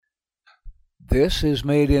This is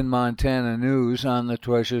Made in Montana News on the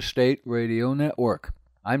Treasure State Radio Network.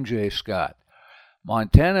 I'm Jay Scott.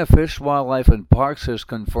 Montana Fish, Wildlife, and Parks has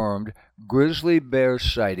confirmed grizzly bear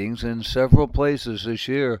sightings in several places this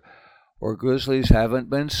year where grizzlies haven't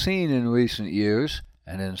been seen in recent years,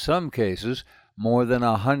 and in some cases, more than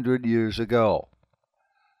 100 years ago.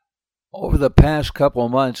 Over the past couple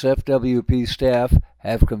months, FWP staff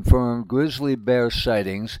have confirmed grizzly bear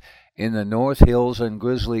sightings in the North Hills and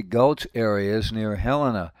Grizzly Gulch areas near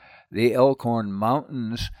Helena, the Elkhorn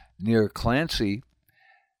Mountains near Clancy,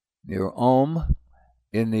 near Ulm,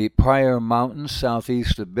 in the Pryor Mountains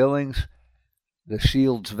southeast of Billings, the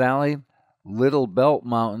Shields Valley, Little Belt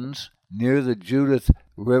Mountains near the Judith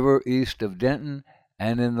River east of Denton,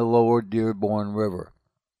 and in the lower Dearborn River.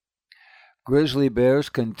 Grizzly bears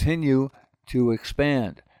continue to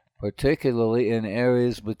expand, particularly in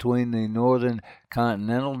areas between the northern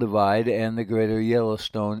Continental Divide and the greater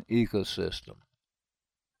Yellowstone ecosystem.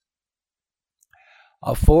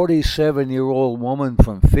 A 47-year-old woman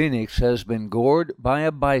from Phoenix has been gored by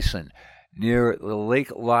a bison near the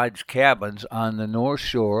Lake Lodge cabins on the north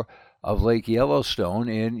shore of Lake Yellowstone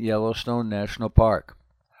in Yellowstone National Park.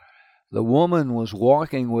 The woman was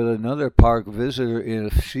walking with another park visitor in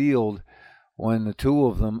a field when the two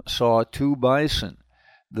of them saw two bison.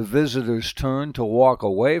 The visitors turned to walk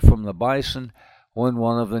away from the bison when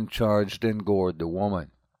one of them charged and gored the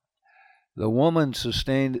woman. The woman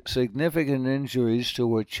sustained significant injuries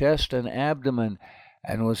to her chest and abdomen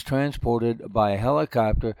and was transported by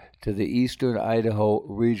helicopter to the Eastern Idaho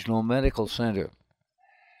Regional Medical Center.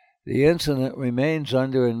 The incident remains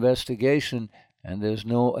under investigation, and there's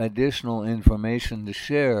no additional information to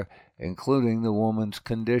share, including the woman's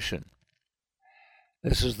condition.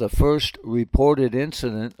 This is the first reported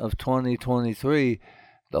incident of 2023.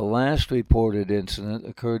 The last reported incident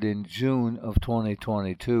occurred in June of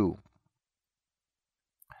 2022.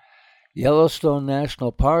 Yellowstone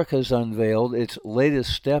National Park has unveiled its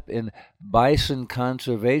latest step in bison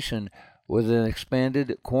conservation with an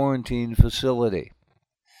expanded quarantine facility.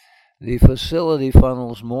 The facility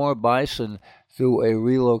funnels more bison through a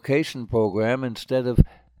relocation program instead of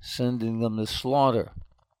sending them to slaughter.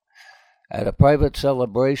 At a private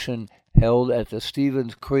celebration held at the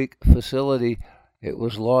Stevens Creek facility, it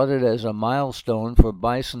was lauded as a milestone for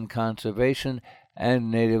bison conservation and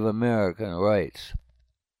Native American rights.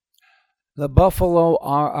 The buffalo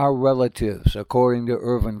are our relatives, according to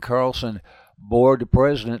Irvin Carlson, board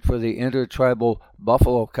president for the Intertribal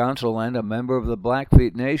Buffalo Council and a member of the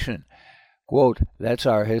Blackfeet Nation. Quote, "That's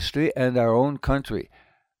our history and our own country.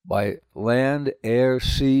 By land, air,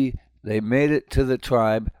 sea, they made it to the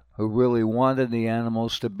tribe who really wanted the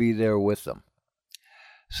animals to be there with them."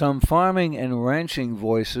 Some farming and ranching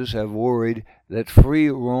voices have worried that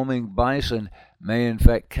free-roaming bison may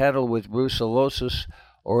infect cattle with brucellosis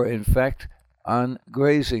or infect on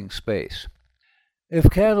grazing space.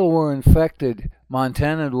 If cattle were infected,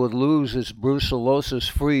 Montana would lose its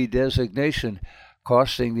brucellosis-free designation,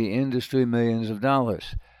 costing the industry millions of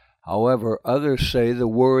dollars. However, others say the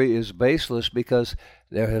worry is baseless because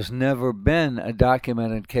there has never been a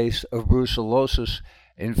documented case of brucellosis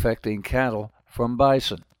infecting cattle from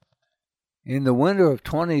bison. In the winter of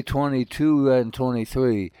 2022 and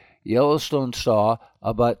 23, Yellowstone saw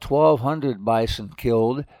about 1,200 bison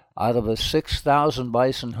killed out of a 6,000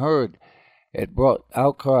 bison herd. It brought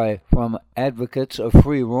outcry from advocates of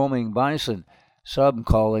free-roaming bison, some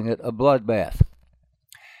calling it a bloodbath.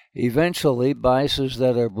 Eventually, bison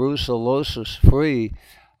that are brucellosis-free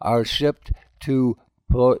are shipped to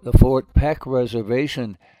the Fort Peck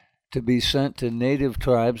Reservation to be sent to native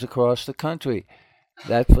tribes across the country.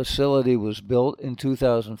 That facility was built in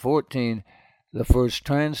 2014. The first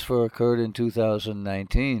transfer occurred in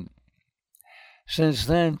 2019. Since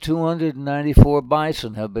then, 294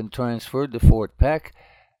 bison have been transferred to Fort Peck,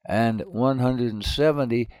 and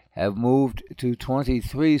 170 have moved to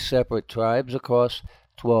 23 separate tribes across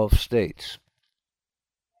 12 states.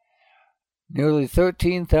 Nearly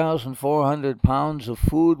 13,400 pounds of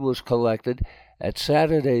food was collected at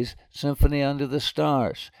Saturday's Symphony Under the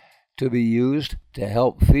Stars to be used to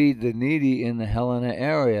help feed the needy in the Helena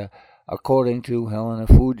area, according to Helena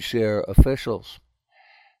Food Share officials.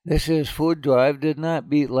 This year's food drive did not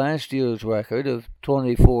beat last year's record of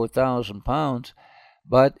 24,000 pounds,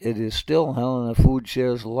 but it is still Helena Food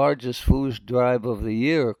Share's largest food drive of the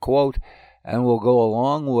year, quote, "and will go a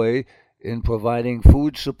long way in providing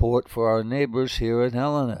food support for our neighbors here in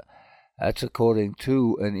Helena." That's according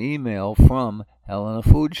to an email from Helena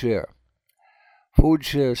Food Share. Food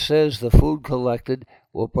Share says the food collected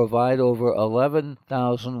will provide over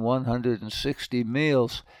 11,160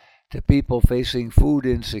 meals to people facing food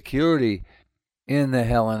insecurity in the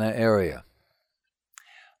Helena area.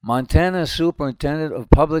 Montana Superintendent of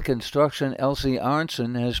Public Instruction Elsie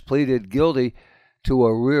Arntzen has pleaded guilty to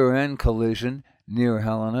a rear-end collision near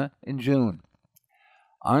Helena in June.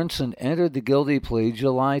 Arntzen entered the guilty plea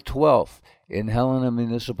July 12th in Helena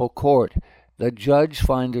Municipal Court. The judge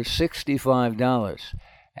fined her $65,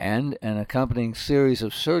 and an accompanying series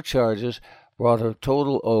of surcharges brought her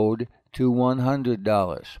total owed to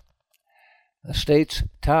 $100. The state's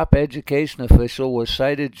top education official was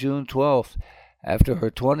cited June 12th after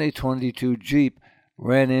her 2022 Jeep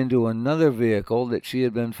ran into another vehicle that she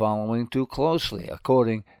had been following too closely,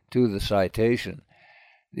 according to the citation.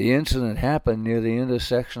 The incident happened near the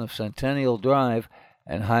intersection of Centennial Drive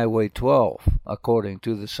and Highway 12, according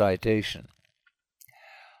to the citation.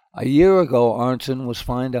 A year ago, Arntzen was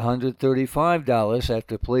fined $135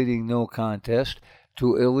 after pleading no contest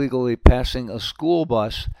to illegally passing a school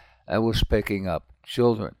bus that was picking up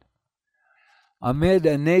children. Amid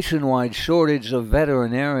a nationwide shortage of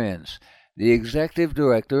veterinarians, the executive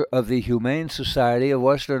director of the Humane Society of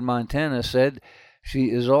Western Montana said she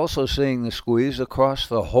is also seeing the squeeze across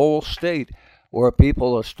the whole state where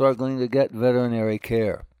people are struggling to get veterinary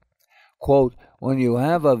care. Quote, when you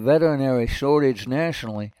have a veterinary shortage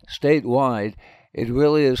nationally, statewide, it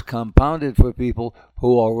really is compounded for people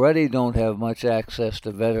who already don't have much access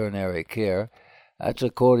to veterinary care. That's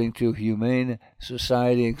according to Humane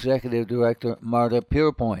Society Executive Director Marta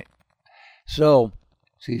Pierpoint. So,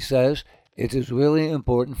 she says, it is really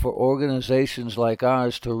important for organizations like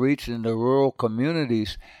ours to reach into rural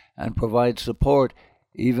communities and provide support,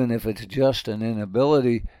 even if it's just an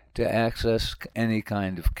inability to access any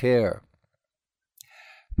kind of care.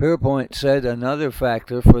 Pierpoint said another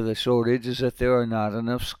factor for the shortage is that there are not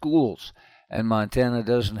enough schools, and Montana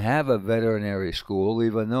doesn't have a veterinary school,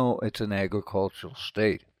 even though it's an agricultural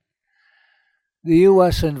state. The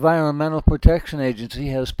U.S. Environmental Protection Agency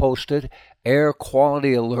has posted air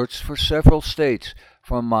quality alerts for several states,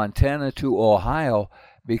 from Montana to Ohio,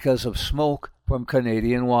 because of smoke from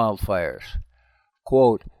Canadian wildfires.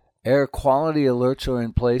 Quote, air quality alerts are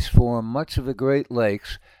in place for much of the Great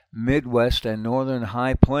Lakes, Midwest, and Northern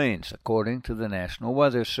High Plains, according to the National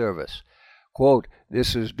Weather Service. Quote,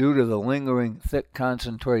 this is due to the lingering thick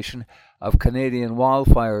concentration of Canadian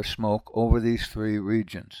wildfire smoke over these three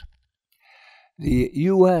regions. The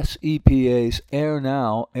U.S. EPA's Air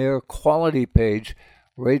Now air quality page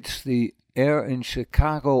rates the air in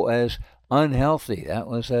Chicago as unhealthy. That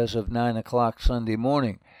was as of 9 o'clock Sunday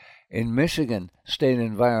morning. In Michigan, state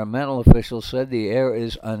environmental officials said the air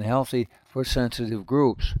is unhealthy for sensitive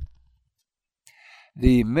groups.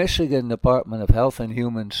 The Michigan Department of Health and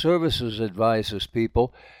Human Services advises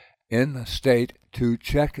people in the state to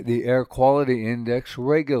check the air quality index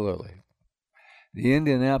regularly. The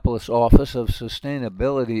Indianapolis Office of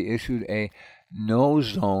Sustainability issued a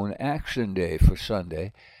no-zone action day for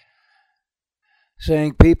Sunday,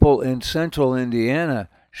 saying people in central Indiana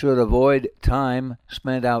should avoid time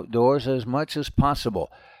spent outdoors as much as possible,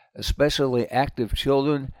 especially active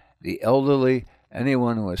children, the elderly,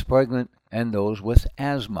 anyone who is pregnant, and those with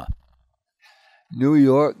asthma. New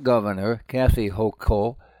York Governor Kathy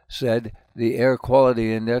Hochul said the air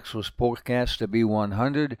quality index was forecast to be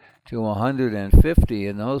 100 to 150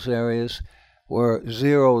 in those areas where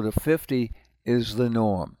 0 to 50 is the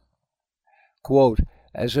norm. Quote,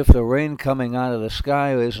 as if the rain coming out of the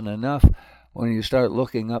sky isn't enough, when you start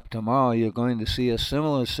looking up tomorrow, you're going to see a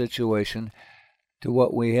similar situation to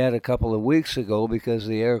what we had a couple of weeks ago because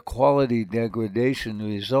the air quality degradation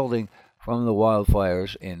resulting from the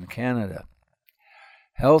wildfires in Canada.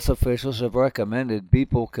 Health officials have recommended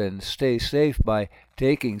people can stay safe by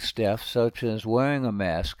taking steps such as wearing a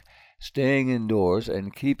mask, staying indoors,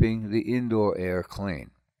 and keeping the indoor air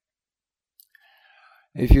clean.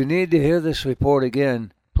 If you need to hear this report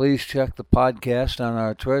again, please check the podcast on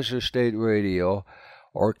our Treasure State Radio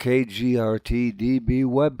or KGRT-DB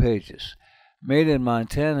web pages. Made in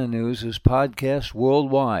Montana News is podcast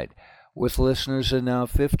worldwide, with listeners in now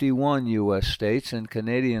 51 U.S. states and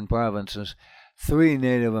Canadian provinces, 3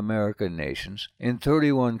 Native American nations, in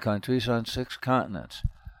 31 countries on 6 continents.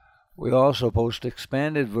 We also post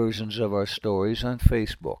expanded versions of our stories on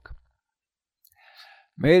Facebook.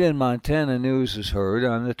 Made in Montana News is heard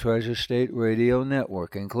on the Treasure State Radio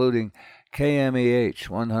Network, including KMEH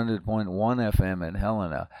 100.1 FM in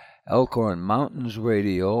Helena, Elkhorn Mountains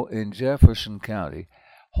Radio in Jefferson County,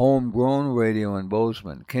 Homegrown Radio in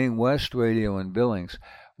Bozeman, King West Radio in Billings,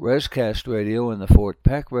 Rescast Radio in the Fort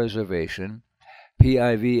Peck Reservation,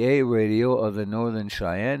 PIVA Radio of the Northern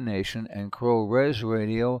Cheyenne Nation, and Crow Res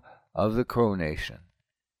Radio of the Crow Nation.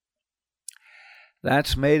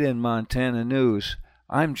 That's Made in Montana News.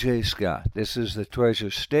 I'm Jay Scott. This is the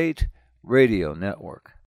Treasure State Radio Network.